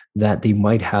recognize that they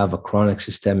might have a chronic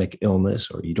systemic illness,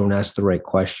 or you don't ask the right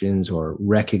questions or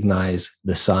recognize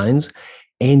the signs,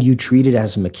 and you treat it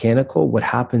as mechanical, what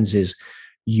happens is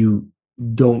you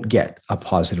don't get a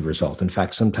positive result. In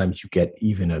fact, sometimes you get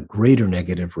even a greater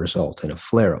negative result in a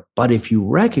flare up. But if you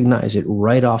recognize it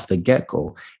right off the get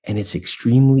go, and it's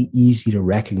extremely easy to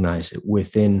recognize it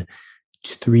within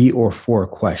 3 or 4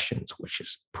 questions, which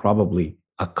is probably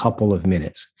a couple of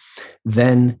minutes,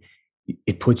 then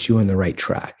it puts you on the right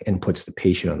track and puts the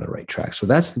patient on the right track. So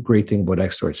that's the great thing about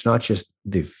XSTOR. It's not just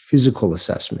the physical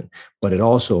assessment, but it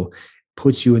also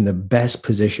puts you in the best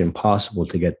position possible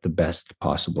to get the best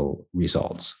possible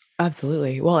results.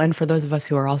 Absolutely. Well, and for those of us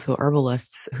who are also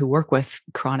herbalists who work with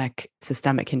chronic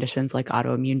systemic conditions like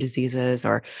autoimmune diseases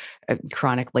or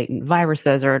chronic latent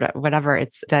viruses or whatever,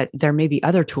 it's that there may be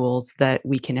other tools that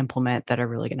we can implement that are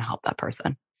really going to help that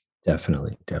person.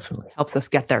 Definitely, definitely. Helps us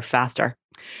get there faster.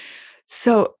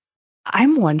 So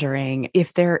I'm wondering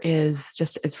if there is,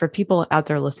 just for people out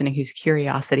there listening whose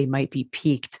curiosity might be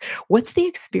piqued, what's the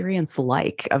experience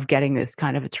like of getting this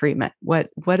kind of a treatment? What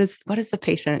is the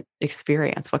patient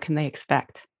experience? What can they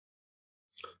expect?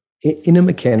 In a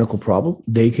mechanical problem,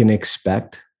 they can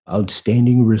expect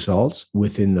outstanding results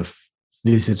within the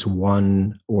visits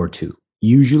 1 or 2.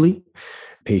 Usually,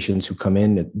 patients who come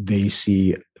in, they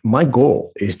see my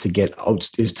goal is to get out,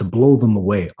 is to blow them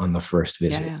away on the first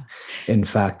visit. Yeah. In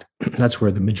fact, that's where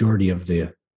the majority of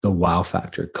the wow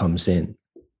factor comes in.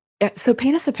 So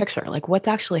paint us a picture, like what's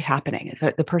actually happening. Is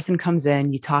that the person comes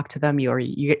in, you talk to them,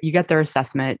 you get their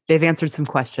assessment, they've answered some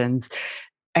questions,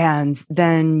 and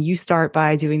then you start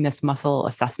by doing this muscle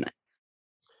assessment.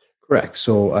 Correct.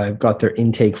 So I've got their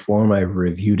intake form. I've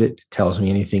reviewed it. It tells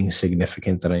me anything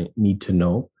significant that I need to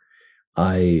know.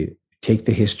 I take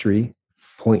the history,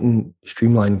 point and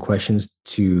streamline questions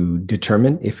to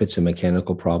determine if it's a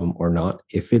mechanical problem or not.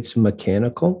 If it's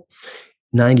mechanical,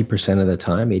 90% of the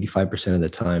time, 85% of the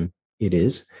time it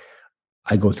is,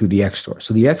 I go through the XTOR.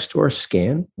 So the XTOR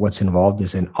scan, what's involved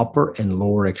is an upper and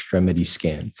lower extremity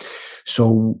scan.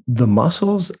 So the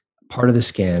muscles part of the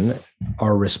scan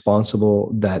are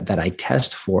responsible that I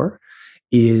test for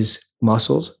is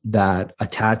muscles that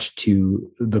attach to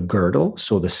the girdle,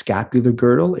 so the scapular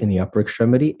girdle in the upper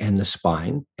extremity and the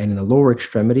spine. And in the lower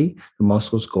extremity, the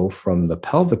muscles go from the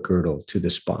pelvic girdle to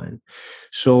the spine.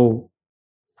 So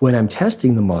when I'm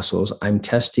testing the muscles, I'm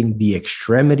testing the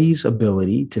extremity's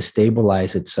ability to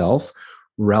stabilize itself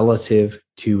relative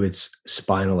to its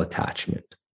spinal attachment.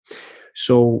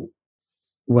 So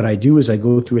what I do is I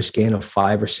go through a scan of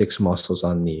 5 or 6 muscles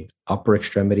on the upper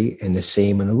extremity and the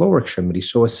same in the lower extremity.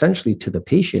 So essentially to the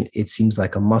patient, it seems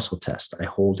like a muscle test. I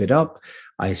hold it up.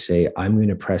 I say, I'm going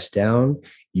to press down,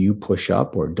 you push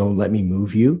up, or don't let me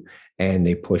move you. And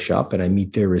they push up and I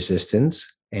meet their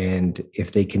resistance. And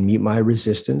if they can meet my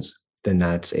resistance, then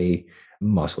that's a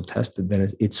muscle test.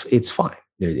 Then it's fine.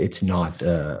 It's not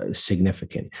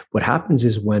significant. What happens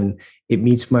is when it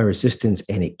meets my resistance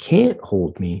and it can't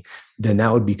hold me, then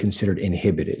that would be considered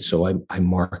inhibited. So I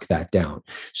mark that down.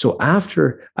 So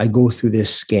after I go through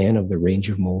this scan of the range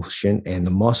of motion and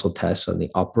the muscle tests on the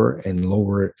upper and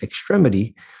lower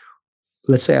extremity,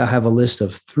 let's say I have a list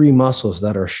of 3 muscles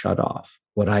that are shut off.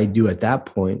 What I do at that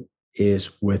point is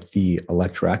with the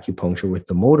electroacupuncture, with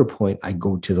the motor point, I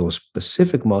go to those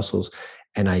specific muscles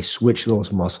and I switch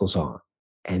those muscles on.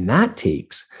 And that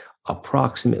takes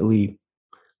approximately,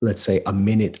 let's say, a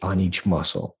minute on each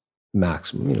muscle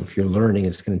maximum. If you're learning,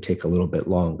 it's going to take a little bit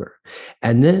longer.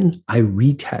 And then I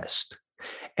retest.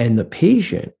 And the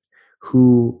patient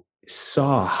who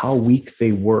saw how weak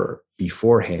they were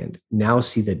beforehand now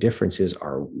see the differences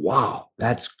are, wow,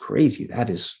 that's crazy.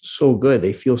 That is so good.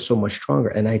 They feel so much stronger.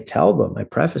 And I tell them, I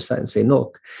preface that and say,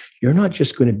 look, you're not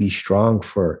just going to be strong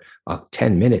for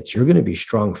 10 minutes. You're going to be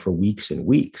strong for weeks and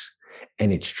weeks.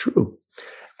 And it's true.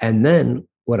 And then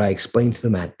what I explain to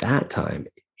them at that time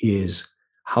is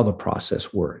how the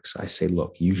process works. I say,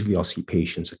 look, usually I'll see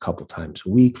patients a couple times a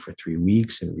week for 3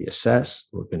 weeks and reassess.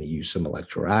 We're going to use some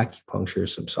electroacupuncture,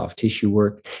 some soft tissue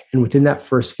work. And within that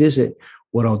first visit,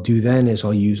 what I'll do then is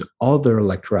I'll use other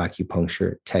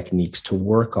electroacupuncture techniques to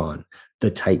work on the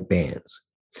tight bands.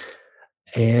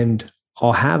 And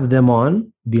I'll have them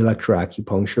on the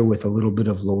electroacupuncture with a little bit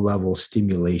of low-level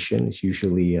stimulation. It's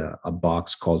usually a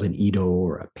box called an Edo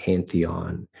or a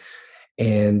Pantheon.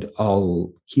 And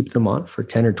I'll keep them on for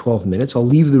 10 or 12 minutes. I'll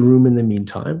leave the room in the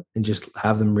meantime and just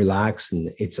have them relax.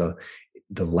 And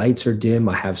the lights are dim.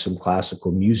 I have some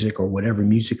classical music or whatever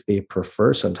music they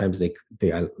prefer. Sometimes I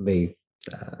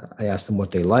ask them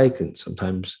what they like, and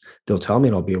sometimes they'll tell me,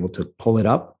 and I'll be able to pull it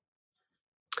up.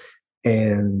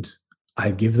 And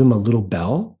I give them a little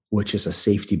bell, which is a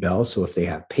safety bell. So if they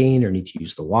have pain or need to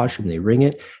use the washroom, they ring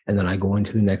it. And then I go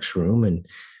into the next room and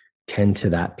tend to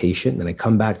that patient. And then I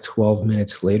come back 12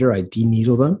 minutes later, I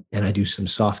deneedle them and I do some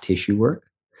soft tissue work.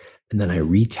 And then I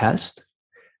retest.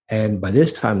 And by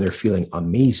this time, they're feeling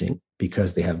amazing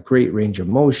because they have great range of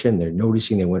motion. They're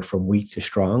noticing they went from weak to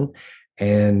strong.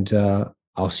 And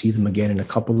I'll see them again in a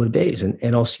couple of days. And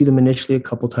I'll see them initially a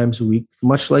couple times a week,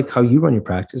 much like how you run your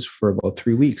practice for about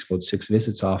 3 weeks, about 6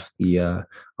 visits off the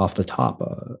top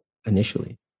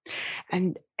initially.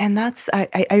 And that's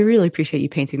I really appreciate you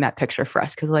painting that picture for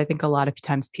us, because I think a lot of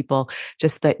times people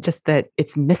just that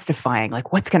it's mystifying,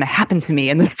 like what's going to happen to me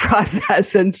in this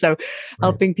process. And so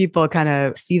helping people kind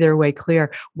of see their way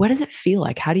clear. What does it feel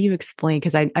like? How do you explain?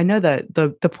 Because I know that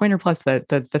the pointer plus the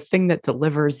thing that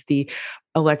delivers the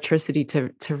electricity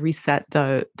to reset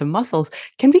the muscles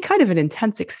can be kind of an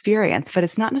intense experience, but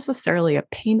it's not necessarily a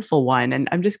painful one. And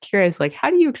I'm just curious, like, how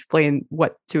do you explain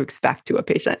what to expect to a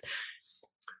patient?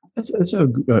 That's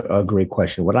a great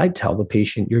question. What I tell the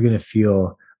patient, you're going to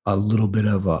feel a little bit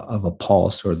of a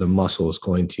pulse, or the muscle is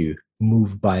going to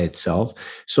move by itself.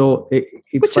 So it's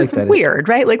which like is that. Weird,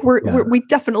 right? Like we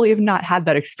definitely have not had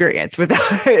that experience with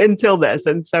until this.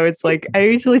 And so it's like, I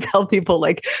usually tell people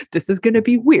like, this is going to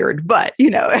be weird, but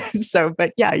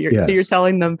but yeah, so you're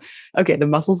telling them, okay, the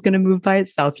muscle's going to move by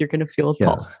itself. You're going to feel a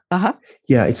pulse.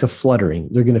 Yeah. It's a fluttering.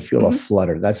 They're going to feel a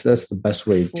flutter. That's the best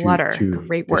way to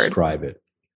Great describe it.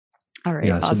 All right.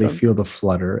 Yeah. Awesome. So they feel the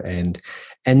flutter, and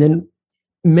then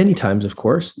many times, of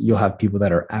course, you'll have people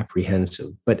that are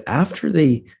apprehensive, but after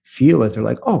they feel it, they're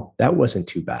like, oh, that wasn't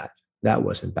too bad. That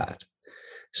wasn't bad.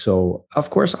 So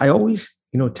of course, I always,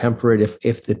 temper it.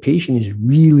 If the patient is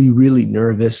really, really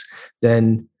nervous,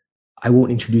 then I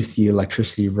won't introduce the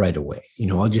electricity right away.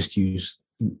 I'll just use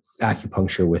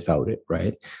acupuncture without it,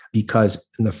 right? Because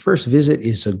in the first visit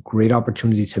is a great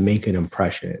opportunity to make an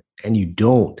impression, and you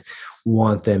don't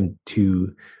want them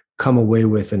to come away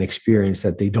with an experience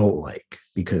that they don't like,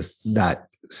 because that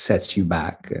sets you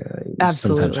back. It's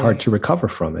sometimes hard to recover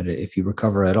from it, if you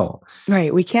recover at all.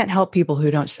 Right. We can't help people who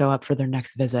don't show up for their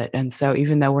next visit. And so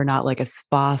even though we're not like a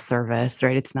spa service,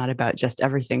 right, it's not about just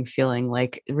everything feeling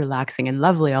like relaxing and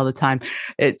lovely all the time.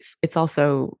 It's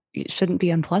also, it shouldn't be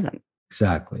unpleasant.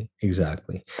 Exactly.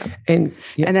 And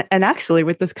actually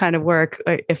with this kind of work,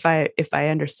 if I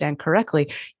understand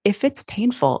correctly, if it's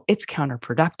painful, it's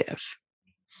counterproductive.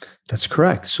 That's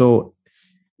correct. So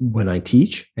when I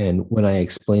teach and when I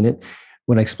explain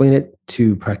it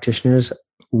to practitioners,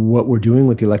 what we're doing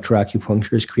with the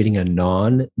electroacupuncture is creating a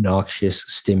non-noxious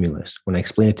stimulus. When I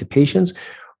explain it to patients,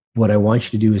 what I want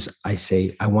you to do is I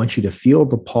say, I want you to feel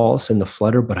the pulse and the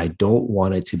flutter, but I don't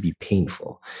want it to be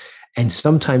painful. And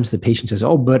sometimes the patient says,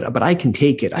 oh, but I can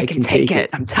take it. I can take it.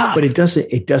 I'm tough. But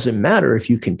it doesn't matter if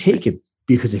you can take it,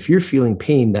 because if you're feeling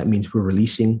pain, that means we're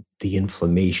releasing the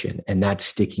inflammation, and that's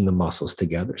sticking the muscles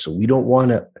together. So we don't want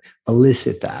to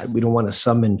elicit that. We don't want to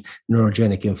summon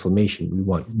neurogenic inflammation. We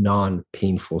want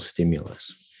non-painful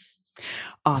stimulus.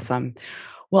 Awesome.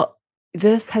 Well,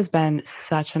 this has been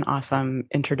such an awesome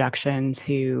introduction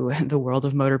to the world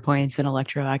of motor points and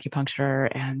electroacupuncture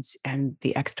and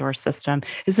the XDOR system.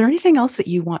 Is there anything else that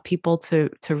you want people to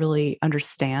really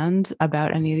understand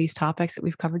about any of these topics that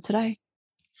we've covered today?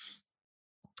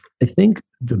 I think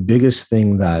the biggest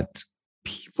thing that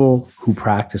people who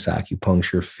practice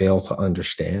acupuncture fail to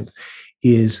understand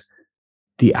is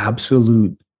the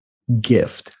absolute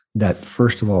gift that,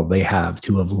 first of all, they have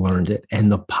to have learned it,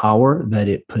 and the power that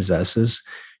it possesses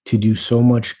to do so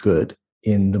much good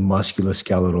in the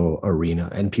musculoskeletal arena.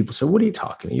 And people say, what are you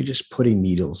talking about? You're just putting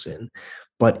needles in.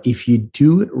 But if you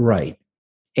do it right,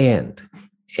 and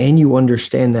you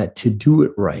understand that to do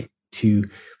it right, to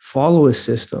follow a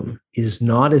system is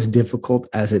not as difficult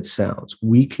as it sounds.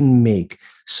 We can make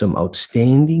some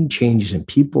outstanding changes in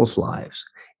people's lives,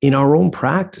 in our own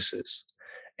practices,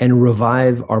 and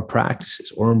revive our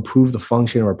practices or improve the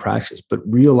function of our practices, but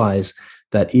realize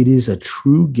that it is a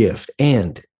true gift.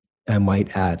 And I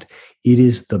might add, it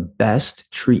is the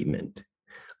best treatment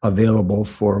available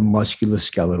for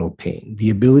musculoskeletal pain. The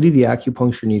ability the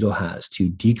acupuncture needle has to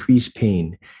decrease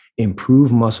pain,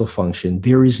 improve muscle function,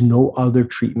 there is no other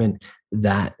treatment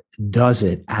that does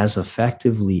it as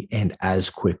effectively and as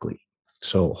quickly.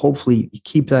 So hopefully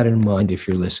keep that in mind if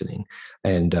you're listening,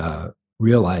 and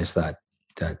realize that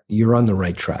that you're on the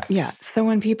right track. Yeah. So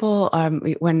when people,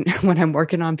 when I'm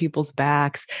working on people's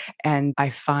backs and I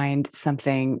find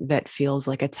something that feels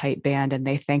like a tight band and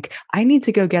they think I need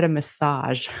to go get a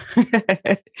massage,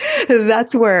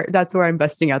 that's where I'm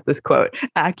busting out this quote: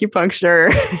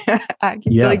 acupuncture,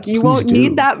 Yeah, like you please won't need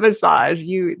do. that massage.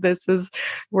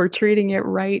 We're treating it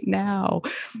right now.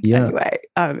 Yeah, Anyway,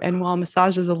 and while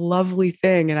massage is a lovely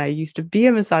thing, and I used to be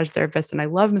a massage therapist, and I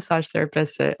love massage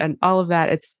therapists and all of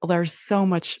that, there's so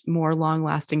much more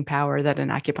long-lasting power that an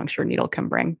acupuncture needle can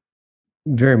bring.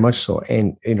 very much so.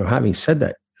 And having said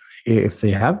that, if they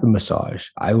have the massage,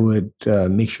 I would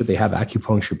make sure they have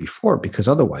acupuncture before, because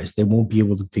otherwise they won't be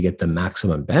able to get the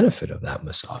maximum benefit of that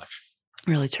massage.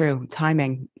 Really true.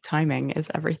 Timing is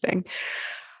everything.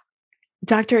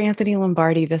 Dr. Anthony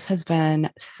Lombardi, this has been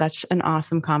such an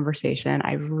awesome conversation.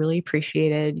 I've really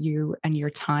appreciated you and your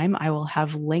time. I will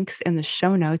have links in the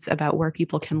show notes about where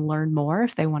people can learn more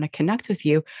if they want to connect with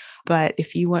you. But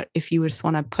if you just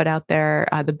want to put out there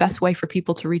the best way for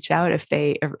people to reach out if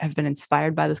they have been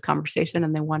inspired by this conversation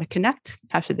and they want to connect,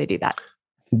 how should they do that?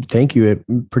 Thank you.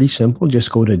 Pretty simple.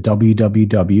 Just go to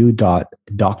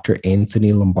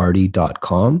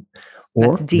www.dranthonylombardi.com, or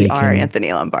That's they Dr. can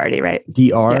Anthony Lombardi, right?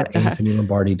 Yeah.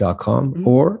 dranthonylombardi.com, Mhm.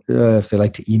 or if they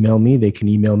like to email me, they can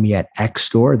email me at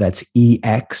xstore. That's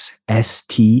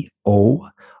EXSTORE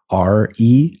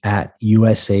at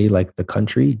USA, like the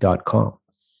country.com.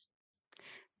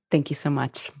 Thank you so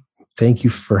much. Thank you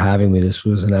for having me. This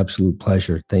was an absolute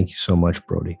pleasure. Thank you so much,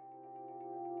 Brody.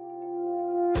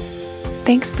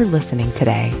 Thanks for listening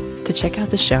today. To check out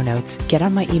the show notes, get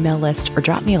on my email list, or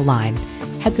drop me a line,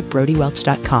 head to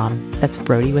brodywelch.com. That's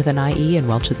Brody with an IE and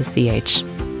Welch with a CH.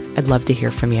 I'd love to hear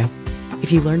from you.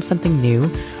 If you learned something new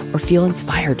or feel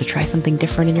inspired to try something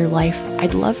different in your life,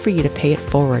 I'd love for you to pay it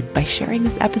forward by sharing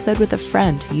this episode with a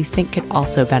friend who you think could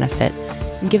also benefit,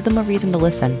 and give them a reason to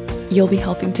listen. You'll be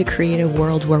helping to create a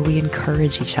world where we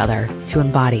encourage each other to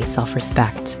embody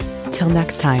self-respect. Till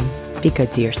next time, be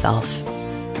good to yourself.